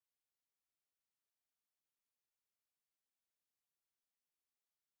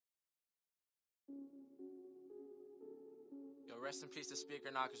Yo, rest in peace to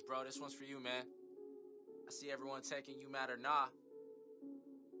Speaker Knockers, bro. This one's for you, man. I see everyone taking You Mad or Nah.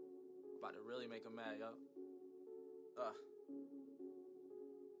 About to really make them mad, yo.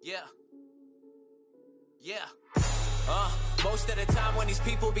 Yeah. Most of the time when these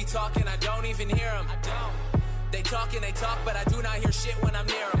people be talking, I don't even hear them. They talk and they talk, but I do not hear shit when I'm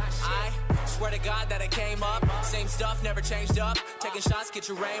near them. I swear to God that I came up. Same stuff, never changed up. Taking shots, get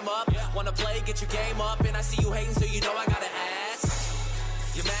your aim up. Wanna play, get your game up. And I see you hating, so you know I gotta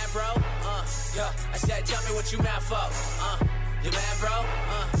ask. You mad, bro? Yo, I said, tell me what you mad for. You mad, bro?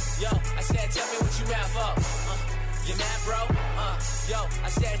 Yo, I said, tell me what you mad for. You mad, bro? Yo, I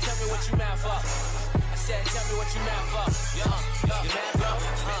said, tell me what you mad for. I said, tell me what you mad for. Yo, you mad, bro?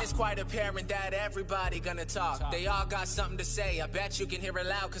 Man, it's quite apparent that everybody gonna talk. They all got something to say. I bet you can hear it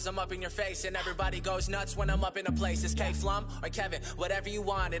loud, cause I'm up in your face. And everybody goes nuts when I'm up in a place. It's K-Flum or Kevin, whatever you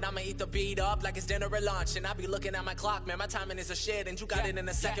want. And I'ma eat the beat up like it's dinner or lunch. And I be looking at my clock, man, my timing is a shit. And you got it in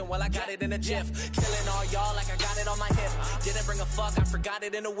a second, well I got it in a jiff. Killing all y'all like I got it on my hip. Didn't bring a fuck, I forgot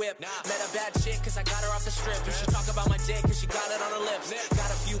it in a whip. Met a bad chick cause I got her off the strip. And she talk about my dick cause she got it on her lips.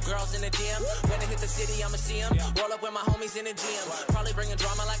 Got a few girls in the DM. When I hit the city, I'ma see them. Roll up with my homies in the gym. Probably bringing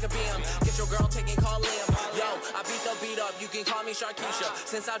drama like a BM. Get your girl taking call Liam. Yo, I beat the beat up, you can call me Sharkeisha.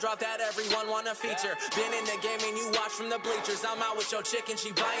 Since I dropped that, everyone wanna feature. Been in the game and you watch from the bleachers. I'm out with your chick and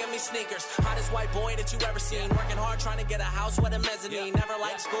she buying me sneakers. Hottest white boy that you ever seen. Working hard trying to get a house with a mezzanine. Never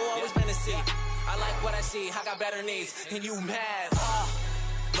liked school, always been a C. I like what I see, I got better needs. And you mad,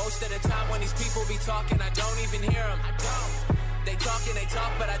 Most of the time when these people be talking, I don't even hear them. They talk and they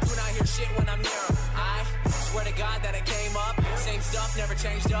talk, but I do not hear shit when I'm near them. I swear to God that I came up. Same stuff, never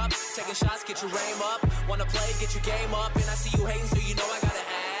changed up. Taking shots, get your aim up. Wanna play, get your game up. And I see you hating, so you know I gotta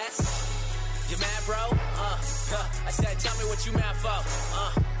ask. You mad, bro? I said, tell me what you mad for.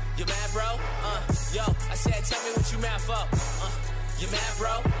 You mad, bro? Yo, I said, tell me what you mad for. You mad,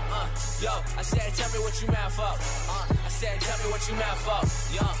 bro? Yo, I said, tell me what you mad for. I said, tell me what you mad for.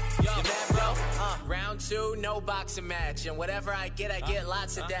 Yo, you mad, bro? Round 2, no boxing match. And whatever I get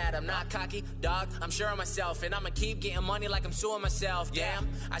lots of that. I'm not cocky, dog, I'm sure of myself. And I'ma keep getting money like I'm suing myself. Damn,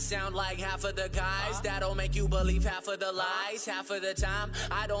 I sound like half of the guys. That'll make you believe half of the lies. Half of the time,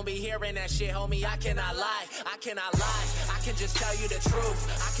 I don't be hearing that shit, homie. I cannot lie, I cannot lie. I can just tell you the truth,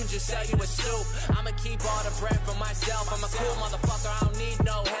 I can just sell you a soup. I'ma keep all the bread for myself. I'm a cool motherfucker, I don't need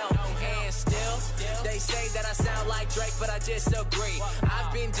no help. And still, they say that I sound like Drake, but I disagree.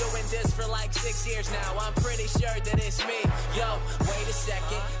 I've been doing this for like 6 years now. I'm pretty sure that it's me. Yo, wait a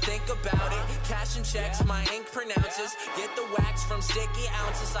second, think about it. Cash and checks, my ink pronounces. Get the wax from sticky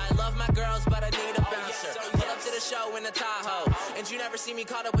ounces. I love my girls, but I need a bouncer. Pull up to the show in a Tahoe, and you never see me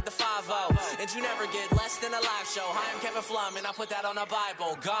caught up with the 5-0. And you never get less than a live show. Hi, I'm Kevin Flum, and I put that on a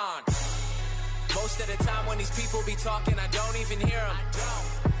Bible. Gone. Most of the time when these people be talking, I don't even hear them.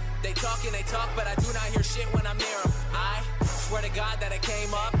 They talk and they talk, but I do not hear shit when I'm near them. I swear to God that I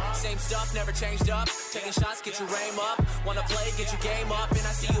came up. Same stuff, never changed up. Taking shots, get your aim up. Wanna play, get your game up. And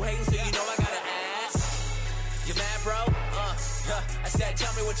I see you hating, so you know I gotta ask. You mad, bro? I said,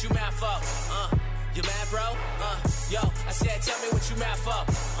 tell me what you mad for. You mad, bro? Yo, I said, tell me what you mad for.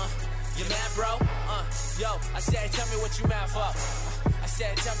 You mad, bro? Yo, I said, tell me what you mad for. I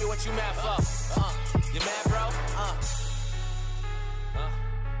said, tell me what you mad for. You mad, bro?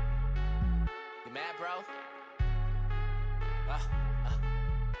 You mad, bro?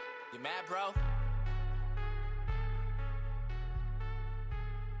 You mad, bro?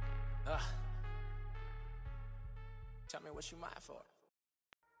 Tell me what you mad for.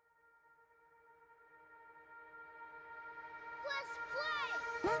 Let's play!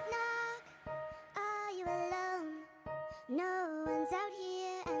 Knock, knock, are you alone? No one's out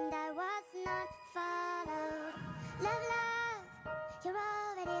here and I was not followed. Love, love, you're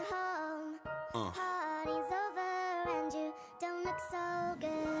already home. Party's over and you don't look so good.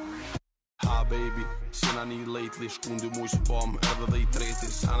 Ha baby, sina një lately, shkundi mu që pom edhe dhe I treti.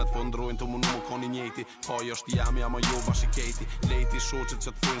 Sanet po ndrojnë të më nuk koni njeti. Poj është jam, jam a jo bashiketi. Leti shoqet që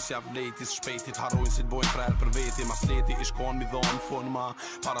të thujnë si javë letis. Shpejtit harrojnë si t'bojnë frerë për veti. Mas leti I shkon mi dhonë fun ma.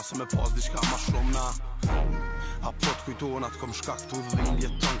 Para se me pas diçka ma shumë na. A po t'kujtona t'kom shkak t'u dhvilje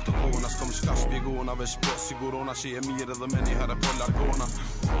tën këtë kona. S'kom shka shpjegona veç po sigurona që je mirë edhe me një herë po largona.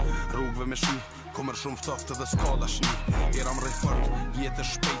 Rrugve me shi, komër shumë ftoft edhe s'ka dashni. Eram rejfort, jetë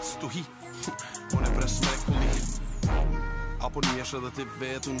shpejt s'tu hi. Unë e pres mrekulli. Apo njesh edhe ti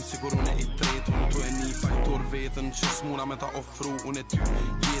vetun, sigur unë I tretun. Tu e një fajtor vetën që s'muna me ta ofru unë e ty.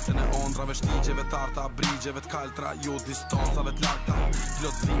 Jetën e ondrave, shtigjeve tarta, brigjeve t'kaltra, jo distancave t'lagta.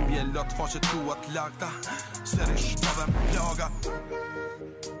 Lot dhimbje, lot faqe tua t'lagta. Serish pa dhe m'plaga.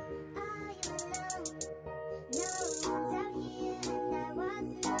 No one's out here.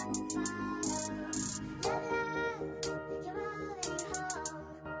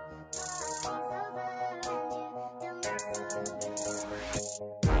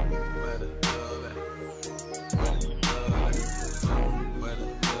 Where the love at? Where the love at? Where the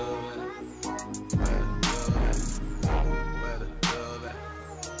love at? Where the love at? Where the love at?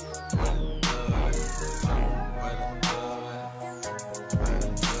 Where the love at? Where the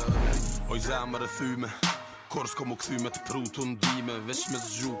love at? Oj zemër e thyme, kur s'ko mu kthy me t'prut unë dime, veç me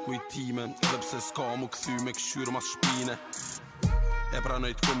zgjuku I time, edhe pse s'ka mu kthy me këshyrë mas shpine. E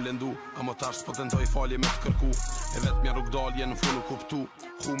pranoj t'kum lendu, a mo tash s'po tentoj falje me t'kërku, e vetë mja rrugdalje në funu kuptu,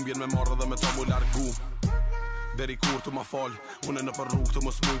 humbjen me marrë dhe me ta mu largu. Deri kur të ma fal, une në për rrug të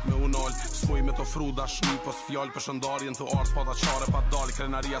mos mujt me unal, s'muj me t'ofru dashni, pos fjall për shëndarjen të ars pa ta qare pa dal,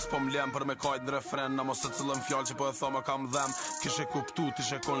 krenaria s'po m'lem për me kajt në refren, na mos e cëllën fjall që po e thome kam dhem, kishe kuptu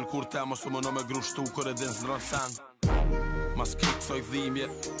t'ishe kon kur tem, mos u më në me grushtu kër e din s'ndron sen. Mas kik soj dhimje,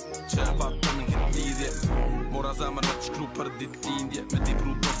 që e patëm në këtë lidhje, mora zemër me t'shkru për dit lindje, me t'i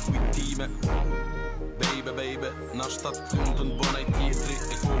pru të kujtime. Baby, baby, na shtatë t'lundën bënaj tjetri,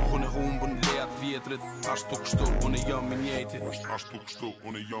 e kohën e humbën lejat vjetrit, ashtu kështu unë jam I njejti. Ashtu kështu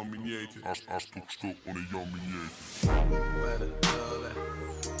unë jam I njejti. Ashtu kështu unë jam I njejti. Where the love at?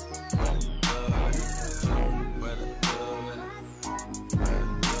 Where the love at? Where the love at?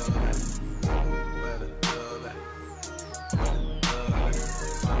 Where the love at? Where the love at? Where the love at?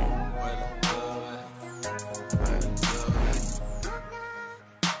 Where the love at? Where the love at?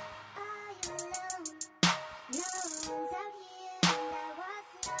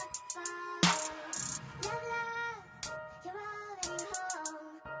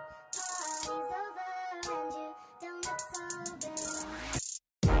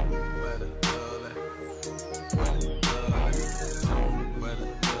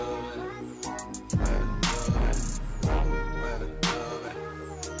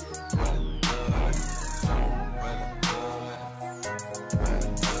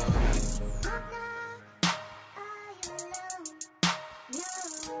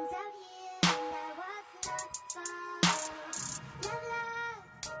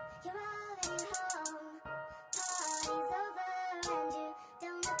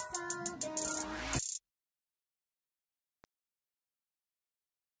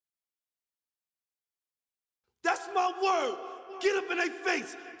 That's my word. Get up in their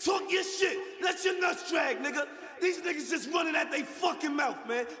face. Talk your shit. Let your nuts drag, nigga. These niggas just running at they fucking mouth,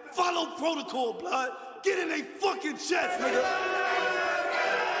 man. Follow protocol, blood. Get in they fucking chest, nigga.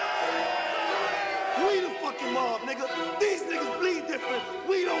 We the fucking mob, nigga. These niggas bleed different.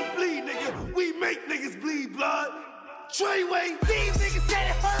 We don't bleed, nigga. We make niggas bleed, blood. Treyway. These niggas said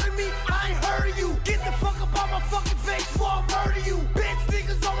it hurted me. I ain't heard of you. Get the fuck up on my fucking face before I murder you. Bitch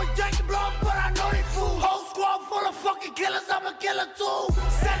niggas always drinking blood, but I know they fool. Whole squad full of fucking killers. I'm a killer too.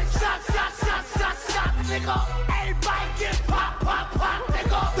 Set it, shot, nigga. Everybody get pop,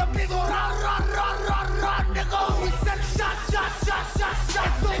 nigga. The nigga run, nigga. We set it, shot,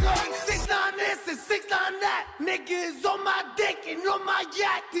 nigga. 6'9" this and 6'9" that. Niggas on my dick and on my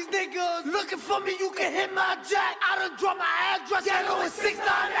yak. These niggas looking for me, you can hit my jack. I done drop my address, yeah, know it's 6'9"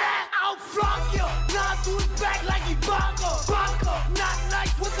 that. I'll flog you, nah, to his back like he Bongo. Not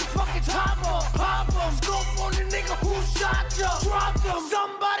nice with the fucking chopper. Pop him, scope on the nigga who shot ya. Drop him,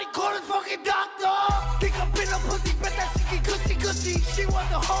 somebody call his fucking doctor. Think I've been a pussy, bet that she get gushy. She want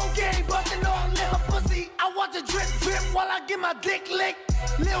the whole game, but they know I'm little pussy. I want the drip while I get my dick licked.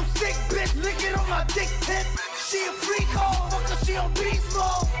 Little sick bitch, lick it on my dick tip. She a freak hoe, fucker, she on beast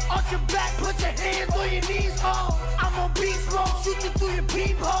mode. Arch your back, put your hands on your knees, ho. I'm on beast mode, shoot you through your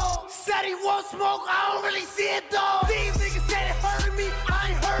peephole. Said he won't smoke, I don't really see it though. These niggas said it hurted me,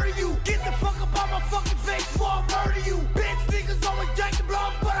 I ain't heard of you. Get the fuck up on my fucking face before I murder you. Bitch niggas always drinking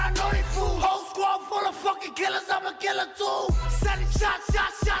blood, but I know they fool. Whole squad full of fucking killers, I'm a killer too. Said it, shot,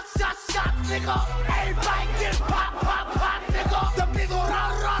 nigga. Everybody get pop, nigga. The nigga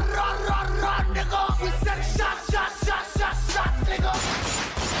run, nigga. We said it, shot, nigga.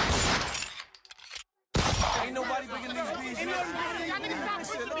 Ain't nobody bringing these beats.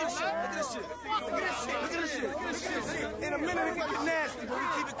 Look at this shit. In a minute it can get nasty, but we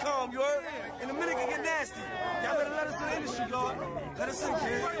keep it calm, you heard? In a minute it can get nasty. Y'all better let us in the industry, Lord. Let us in,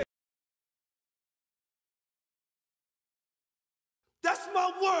 kid. That's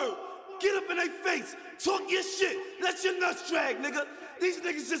my word. Get up in their face. Talk your shit. Let your nuts drag, nigga. These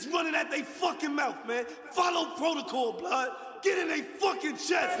niggas just running at they fucking mouth, man. Follow protocol, blood. Get in they fucking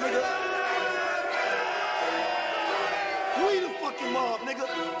chest, nigga. We the fucking mob, nigga.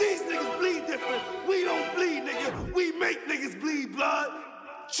 These niggas bleed different. We don't bleed, nigga. We make niggas bleed, blood.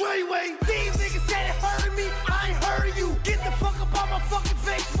 Treyway. These niggas said it hurted me. I ain't heard of you. Get the fuck up on my fucking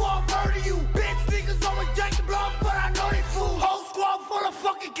face before I murder you. Bitch niggas always drinking blood, but I know they fool. Whole squad full of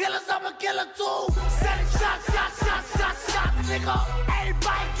fucking killers. I'm a killer too. Set it, shot, nigga.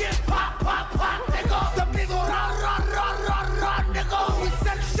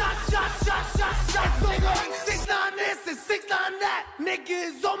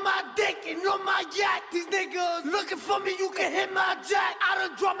 niggas on my dick and on my yacht. These niggas looking for me, you can hit my jack. I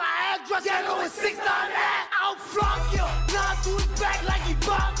done drop my address, yeah, I know it's 6 9 at. I'll flog you, nah, to his back like he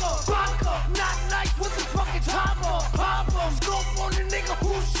Baka. Not nice with the fucking chopper. Pop him, scope on the nigga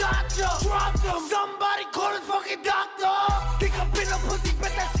who shot ya. Drop him, somebody call his fucking doctor. Think I've been a pussy,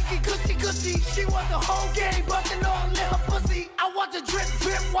 bet that she get gushy. She want the whole game, but they know I'm her pussy. I watch the drip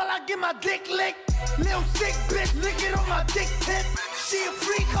while I get my dick licked. Little sick bitch, lick it on my dick tip. She a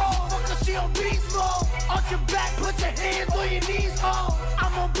freak hoe, fucker, she on beast mode. Arch your back, put your hands on your knees, ho.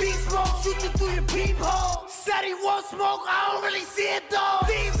 I'm on beast mode, shoot you through your peephole. Said he won't smoke, I don't really see it though.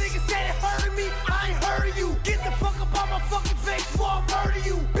 These niggas said it hurted me, I ain't heard of you. Get the fuck up on my fucking face before I murder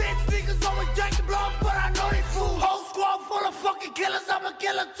you. Bitch niggas always drinking blood, but I know they fool. Whole squad full of fucking killers, I'm a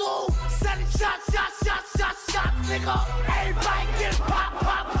killer too. Sending shots, nigga. Everybody get pop,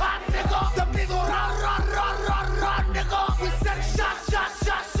 nigga. The nigga run, nigga. We sending shots,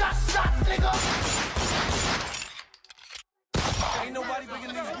 nigga. Ain't nobody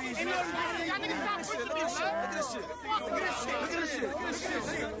bringing these beats, man. Look at this shit.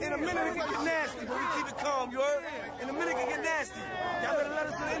 In a minute it can get nasty, but we keep it calm, you heard? In a minute it can get nasty. Y'all better let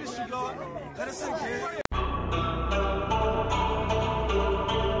us in the industry, Lord. Let us in, kid.